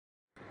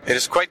It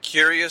is quite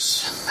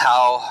curious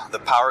how the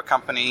power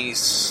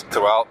companies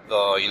throughout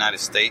the United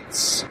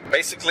States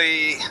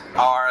basically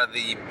are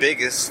the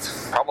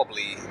biggest,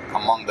 probably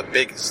among the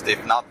biggest,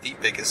 if not the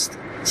biggest,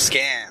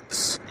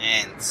 scams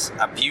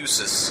and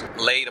abuses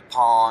laid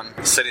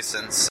upon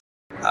citizens.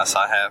 As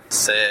I have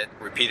said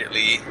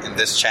repeatedly in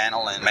this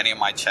channel and many of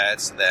my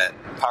chats, that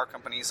power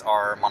companies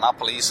are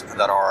monopolies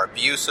that are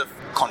abusive,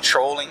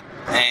 controlling,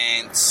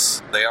 and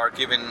they are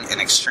given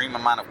an extreme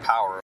amount of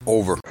power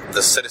over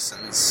the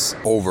citizens,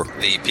 over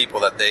the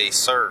people that they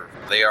serve.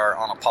 They are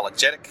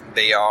unapologetic.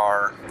 They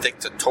are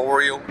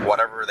dictatorial.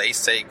 Whatever they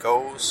say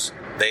goes.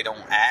 They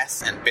don't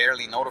ask and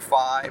barely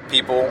notify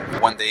people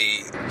when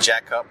they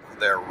jack up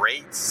their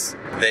rates.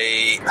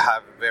 They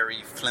have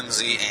very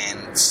flimsy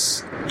and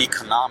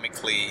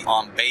economically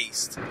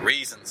unbased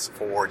reasons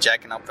for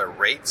jacking up their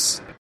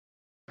rates.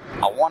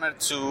 I wanted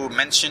to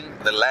mention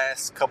the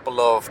last couple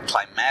of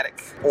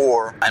climatic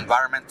or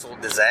environmental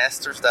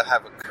disasters that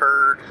have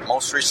occurred.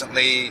 Most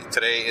recently,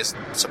 today is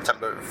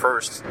September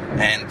 1st,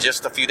 and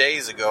just a few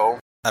days ago,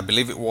 I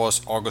believe it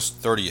was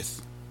August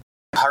 30th,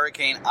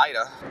 Hurricane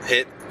Ida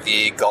hit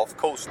the Gulf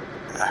Coast.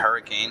 A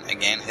hurricane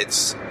again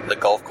hits the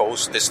Gulf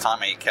Coast, this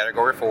time a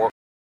Category 4.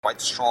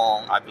 Quite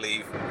strong, I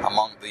believe,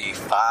 among the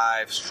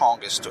 5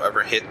 strongest to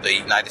ever hit the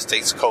United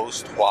States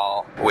coast,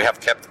 while we have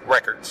kept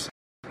records.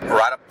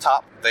 Right up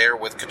top there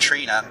with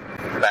Katrina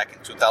back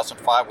in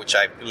 2005, which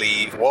I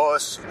believe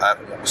was at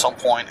some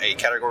point a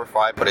Category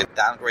 5, but it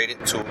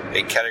downgraded to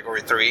a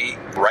Category 3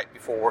 right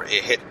before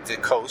it hit the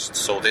coast.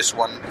 So this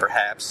one,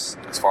 perhaps,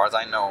 as far as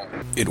I know,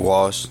 it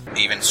was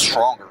even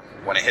stronger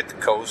when it hit the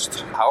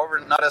coast. However,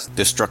 not as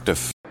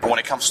destructive when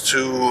it comes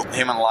to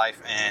human life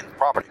and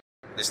property.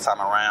 This time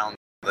around,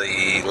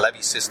 the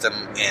levee system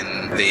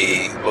in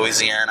the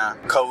Louisiana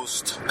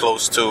coast,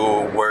 close to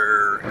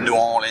where New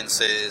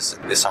Orleans is,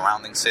 the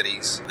surrounding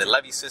cities. The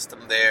levee system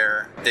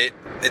there did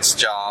its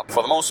job,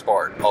 for the most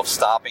part, of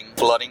stopping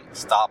flooding,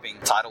 stopping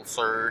tidal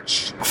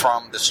surge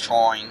from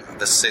destroying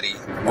the city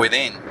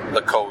within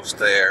the coast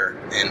there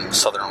in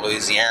southern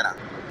Louisiana.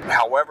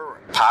 However,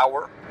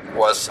 power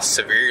was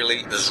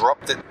severely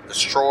disrupted,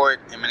 destroyed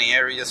in many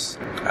areas.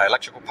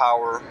 Electrical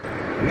power,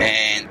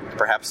 and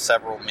perhaps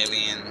several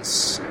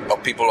millions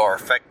of people are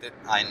affected.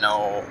 I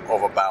know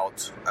of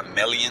about 1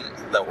 million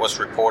that was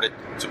reported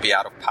to be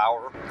out of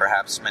power.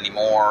 Perhaps many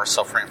more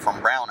suffering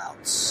from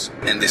brownouts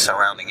in the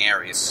surrounding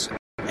areas.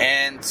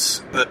 And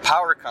the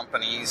power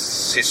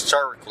companies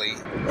historically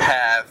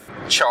have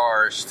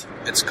charged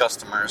its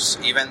customers,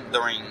 even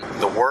during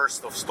the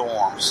worst of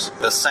storms,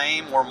 the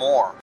same or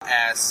more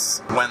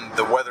as when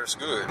the weather's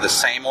good, the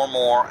same or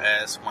more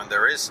as when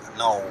there is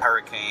no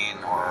hurricane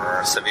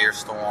or severe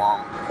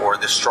storm or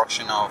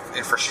destruction of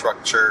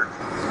infrastructure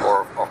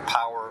or of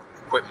power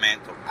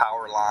equipment or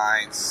power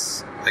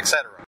lines,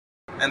 etc.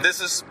 And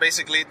this is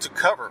basically to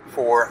cover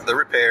for the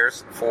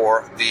repairs,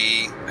 for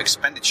the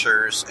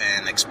expenditures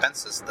and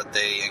expenses that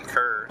they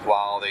incur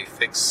while they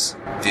fix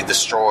the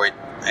destroyed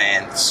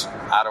and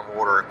out of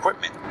order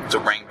equipment to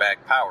bring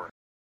back power.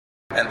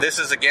 And this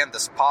is again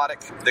despotic,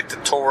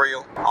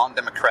 dictatorial,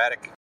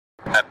 undemocratic,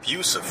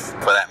 abusive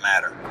for that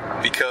matter,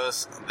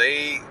 because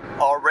they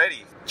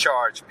already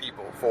charge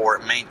people for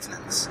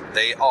maintenance.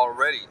 They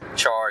already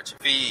charge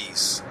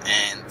fees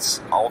and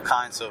all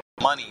kinds of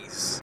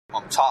monies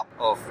on top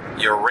of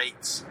your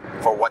rates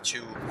for what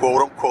you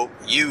quote-unquote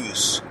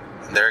use.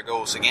 And there it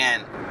goes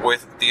again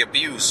with the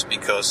abuse,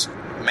 because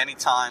many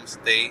times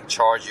they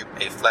charge you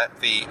a flat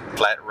fee,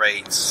 flat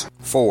rates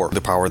for the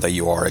power that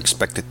you are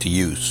expected to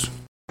use,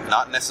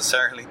 not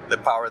necessarily the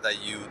power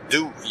that you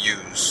do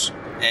use.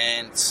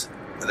 And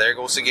there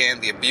goes again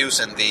the abuse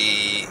and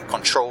the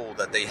control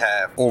that they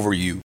have over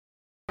you.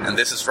 And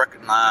this is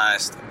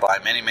recognized by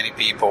many, many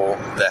people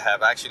that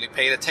have actually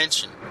paid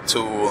attention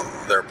to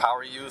their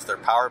power use, their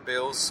power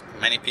bills.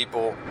 Many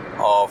people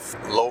of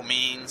low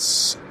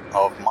means,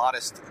 of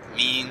modest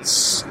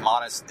means,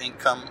 modest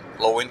income,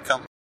 low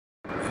income.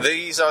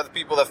 These are the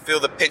people that feel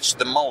the pinch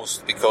the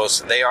most,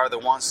 because they are the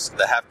ones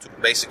that have to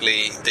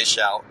basically dish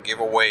out, give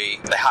away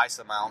the highest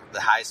amount,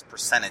 the highest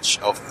percentage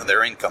of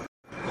their income.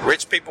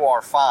 Rich people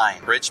are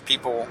fine. Rich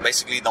people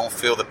basically don't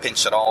feel the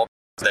pinch at all.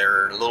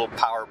 Their little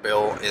power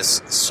bill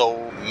is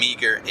so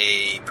meager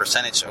a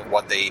percentage of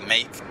what they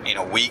make in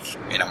a week,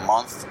 in a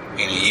month,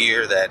 in a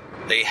year, that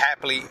they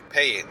happily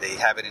pay it. They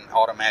have it in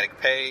automatic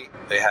pay.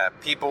 They have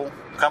people,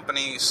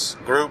 companies,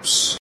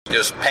 groups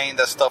just paying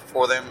that stuff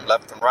for them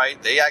left and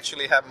right. They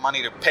actually have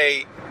money to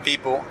pay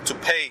people to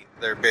pay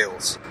their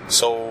bills.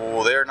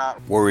 So they're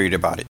not worried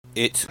about it.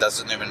 It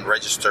doesn't even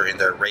register in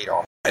their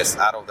radar. It's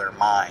out of their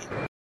mind.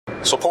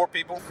 So poor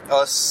people,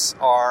 us,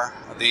 are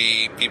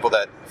the people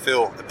that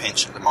feel the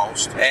pinch the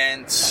most.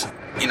 And,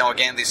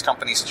 again, these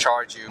companies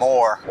charge you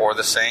more or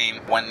the same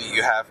when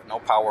you have no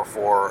power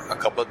for a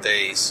couple of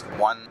days,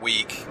 1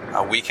 week,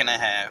 a week and a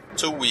half,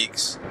 2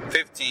 weeks,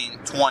 15,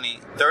 20,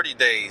 30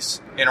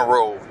 days in a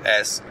row,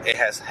 as it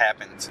has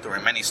happened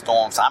during many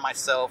storms. I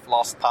myself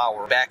lost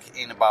power back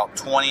in about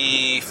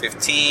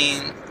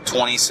 2015,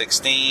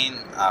 2016.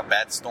 A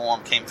bad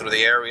storm came through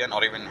the area,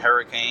 not even a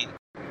hurricane.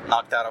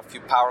 knocked out a few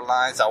power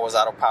lines. I was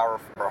out of power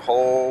for a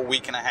whole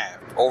week and a half,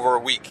 over a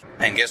week.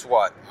 And guess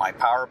what? My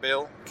power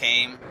bill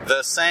came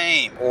the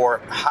same or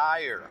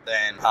higher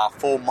than a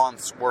full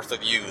month's worth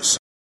of use.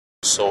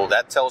 So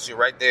that tells you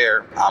right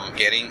there, I'm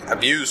getting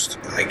abused.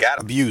 I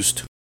got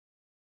abused.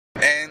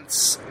 And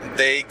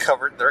they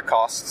covered their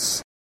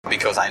costs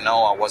because I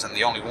know I wasn't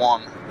the only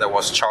one that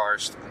was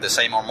charged the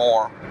same or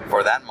more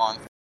for that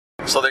month.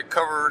 So they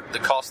covered the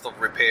cost of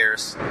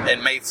repairs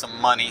and made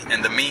some money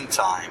in the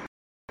meantime.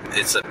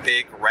 It's a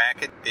big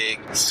racket, big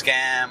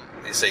scam.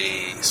 It's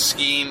a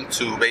scheme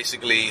to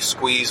basically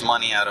squeeze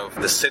money out of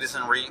the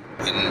citizenry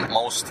in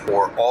most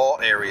or all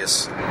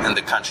areas in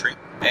the country.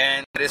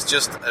 And it is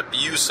just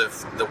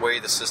abusive the way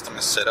the system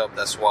is set up.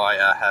 That's why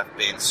I have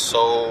been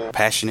so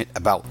passionate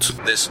about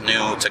this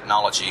new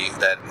technology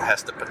that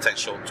has the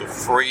potential to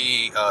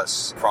free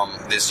us from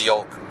this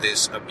yoke,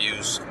 this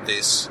abuse,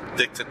 this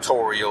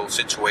dictatorial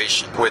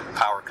situation with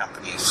power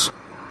companies.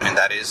 And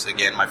that is,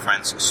 again, my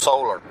friends,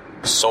 solar.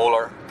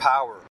 Solar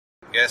power.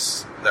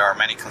 Yes, there are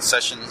many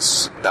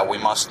concessions that we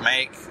must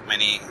make,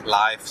 many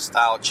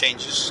lifestyle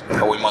changes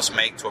that we must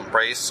make to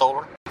embrace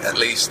solar, at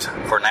least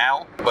for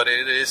now. But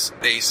it is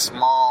a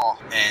small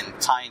and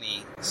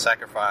tiny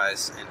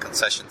sacrifice and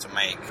concession to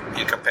make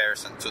in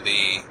comparison to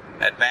the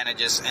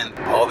advantages and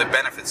all the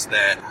benefits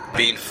that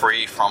being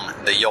free from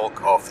the yoke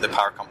of the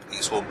power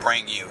companies will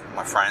bring you,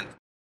 my friend.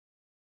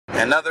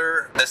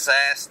 Another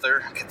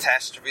disaster,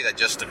 catastrophe that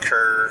just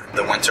occurred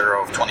the winter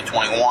of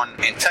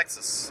 2021 in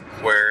Texas,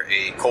 where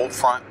a cold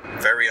front,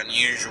 very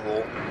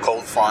unusual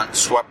cold front,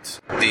 swept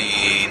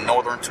the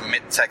northern to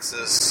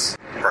mid-Texas,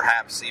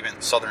 perhaps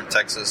even southern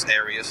Texas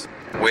areas,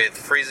 with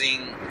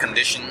freezing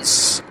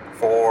conditions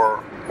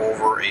for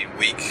over a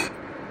week.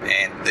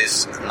 And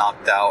this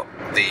knocked out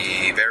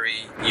the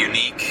very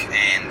unique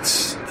and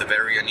the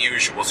very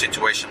unusual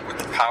situation with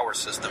the power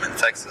system in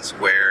Texas,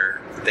 where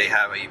they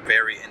have a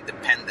very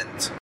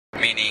independent,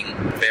 meaning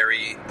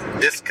very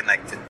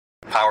disconnected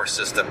power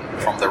system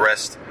from the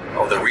rest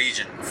of the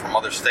region, from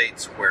other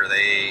states where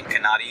they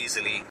cannot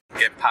easily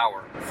get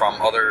power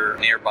from other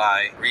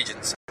nearby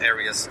regions,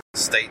 areas,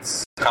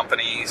 states,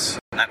 companies,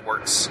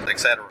 networks,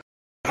 etc.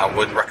 I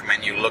would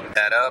recommend you look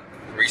that up.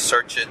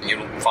 Research it, and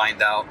you'll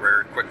find out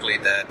very quickly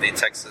that the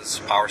Texas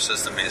power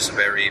system is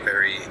very,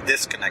 very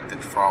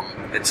disconnected from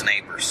its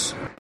neighbors.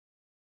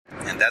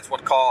 And that's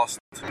what caused,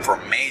 for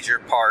a major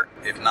part,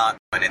 if not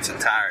in its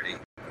entirety,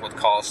 what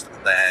caused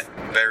that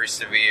very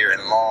severe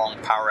and long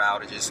power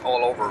outages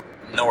all over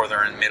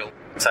northern and middle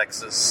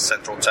Texas,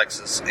 central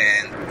Texas,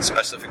 and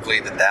specifically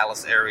the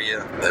Dallas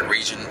area, the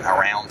region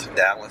around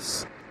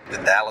Dallas. The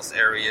Dallas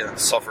area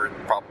suffered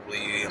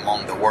probably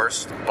among the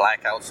worst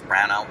blackouts,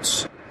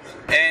 brownouts.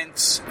 And,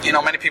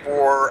 many people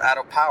were out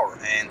of power.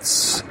 And,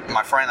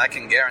 my friend, I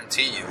can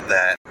guarantee you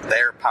that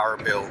their power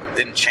bill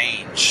didn't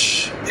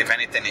change. If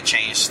anything, it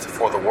changed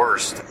for the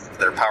worst.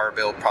 Their power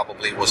bill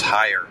probably was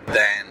higher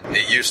than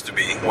it used to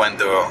be when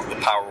the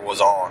power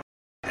was on.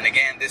 And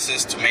again, this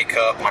is to make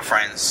up, my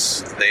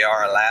friends, they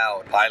are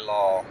allowed by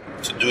law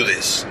to do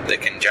this. They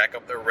can jack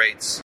up their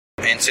rates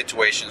in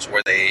situations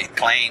where they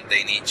claim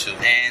they need to,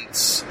 and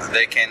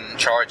they can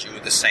charge you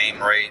the same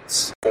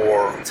rates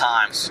for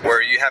times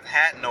where you have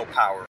had no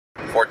power,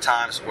 or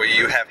times where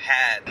you have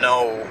had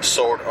no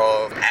sort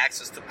of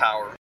access to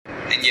power,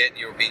 and yet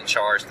you're being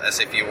charged as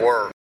if you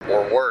were,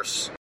 or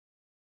worse.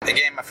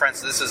 Again, my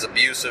friends, this is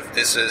abusive.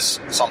 This is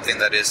something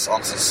that is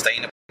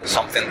unsustainable,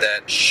 something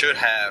that should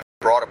have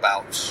brought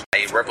about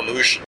a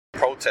revolution,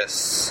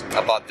 protests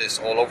about this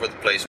all over the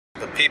place.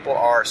 The people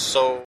are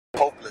so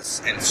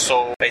hopeless and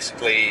so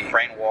basically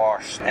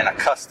brainwashed and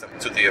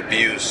accustomed to the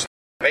abuse.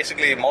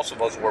 Basically, most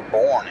of us were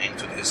born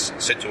into this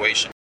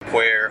situation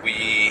where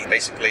we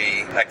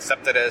basically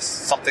accept it as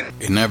something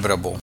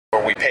inevitable,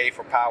 where we pay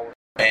for power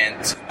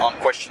and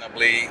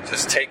unquestionably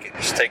just take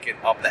it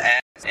up the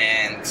ass,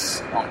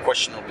 and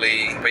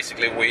unquestionably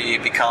basically we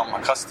become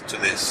accustomed to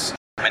this.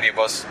 Many of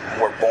us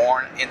were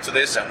born into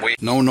this, and we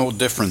know no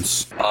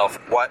difference of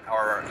what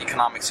our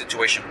economic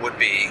situation would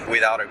be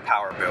without a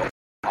power bill.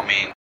 I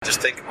mean,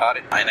 just think about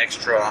it. An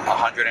extra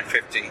 $150,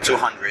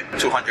 $200,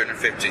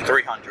 $250,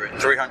 $300,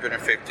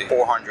 $350,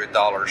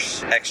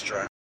 $400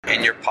 extra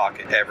in your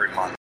pocket every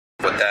month.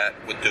 What that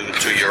would do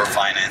to your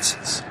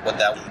finances, what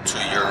that would do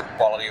to your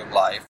quality of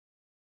life,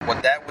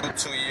 what that would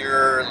do to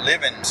your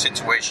living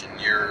situation,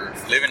 your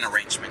living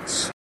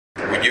arrangements.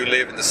 Would you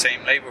live in the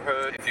same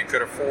neighborhood if you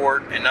could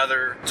afford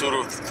another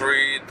 $200 to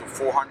 $300 to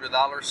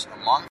 $400 a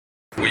month?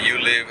 Would you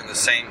live in the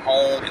same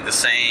home, in the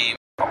same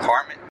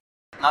apartment?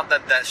 Not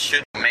that that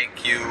should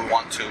make you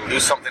want to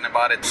do something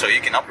about it so you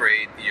can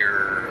upgrade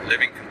your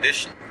living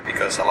condition,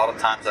 because a lot of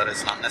times that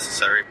is not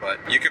necessary, but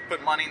you could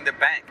put money in the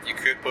bank. You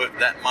could put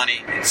that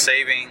money in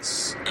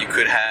savings. You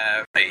could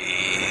have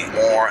a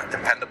more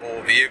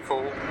dependable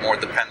vehicle, more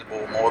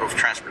dependable mode of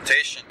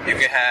transportation. You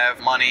could have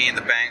money in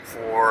the bank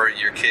for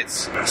your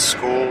kids'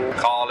 school,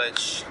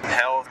 college,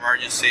 health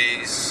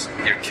emergencies,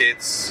 your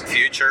kids'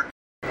 future,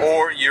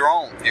 or your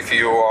own if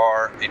you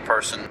are a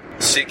person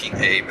seeking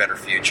a better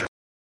future.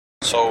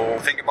 So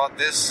think about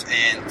this,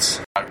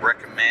 and I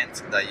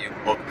recommend that you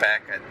look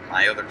back at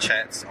my other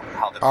chats on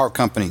how our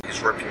company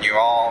is ripping you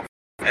off.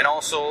 And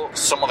also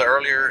some of the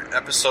earlier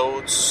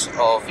episodes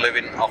of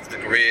living off the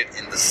grid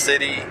in the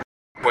city,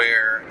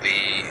 where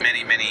the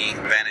many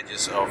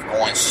advantages of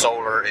going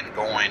solar and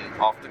going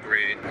off the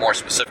grid, more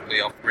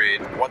specifically off the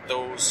grid, what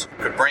those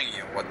could bring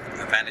you, what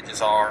the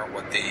advantages are,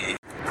 what the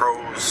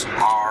pros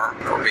are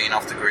for being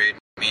off the grid,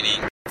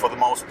 meaning for the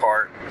most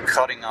part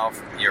cutting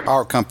off your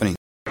our company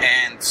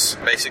and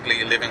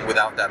basically living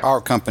without that our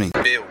company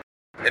bill.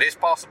 It is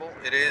possible,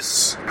 it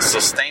is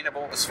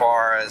sustainable as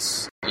far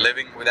as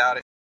living without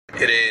it.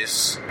 It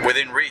is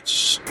within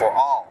reach for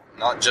all,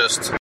 not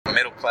just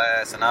middle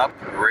class and up,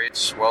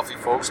 rich, wealthy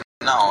folks.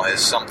 No,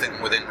 it's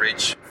something within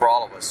reach for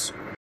all of us.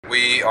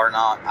 We are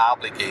not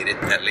obligated,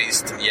 at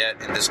least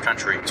yet in this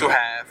country, to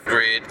have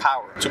grid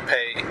power, to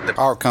pay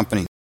our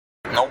company.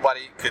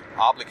 Nobody could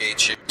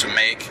obligate you to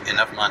make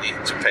enough money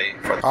to pay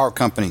for our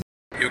company.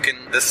 You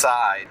can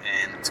decide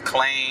and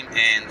claim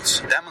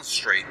and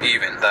demonstrate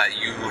even that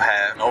you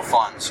have no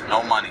funds,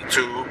 no money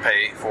to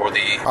pay for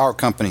our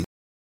company.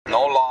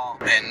 No law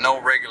and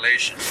no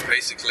regulation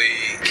basically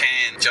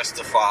can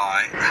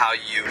justify how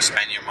you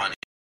spend your money.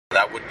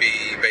 That would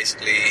be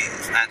basically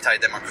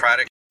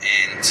anti-democratic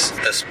and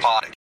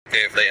despotic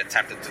if they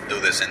attempted to do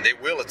this, and they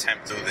will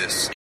attempt to do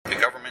this. The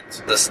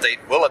government, the state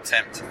will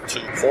attempt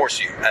to force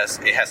you, as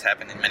it has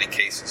happened in many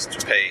cases,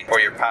 to pay for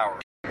your power.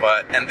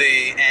 But in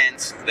the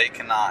end, they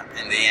cannot.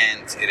 In the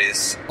end, it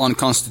is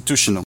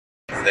unconstitutional.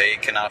 They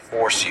cannot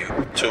force you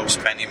to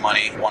spend your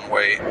money one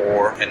way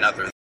or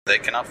another. They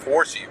cannot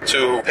force you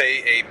to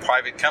pay a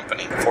private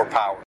company for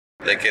power.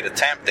 They could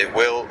attempt, they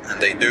will,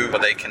 and they do,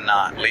 but they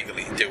cannot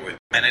legally do it.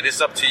 And it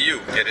is up to you.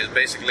 It is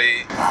basically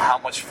how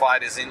much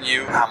fight is in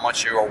you, how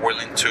much you are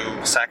willing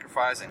to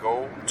sacrifice and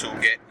go to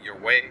get your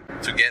way,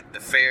 to get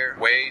the fair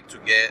way, to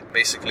get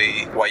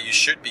basically what you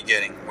should be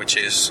getting, which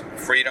is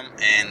freedom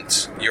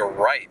and your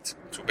right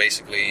to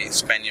basically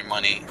spend your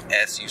money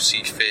as you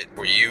see fit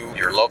for you,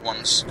 your loved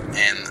ones,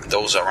 and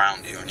those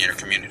around you in your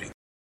community.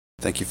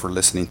 Thank you for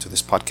listening to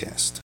this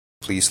podcast.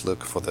 Please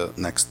look for the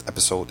next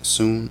episode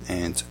soon,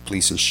 and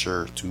please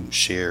ensure to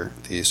share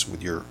this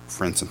with your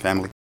friends and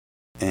family.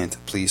 And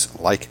please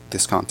like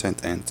this content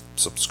and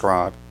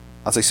subscribe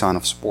as a sign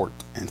of support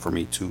and for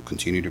me to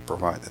continue to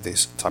provide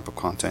this type of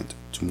content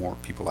to more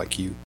people like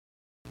you.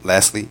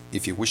 Lastly,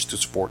 if you wish to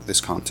support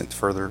this content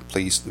further,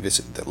 please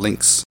visit the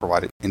links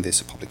provided in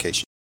this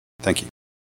publication. Thank you.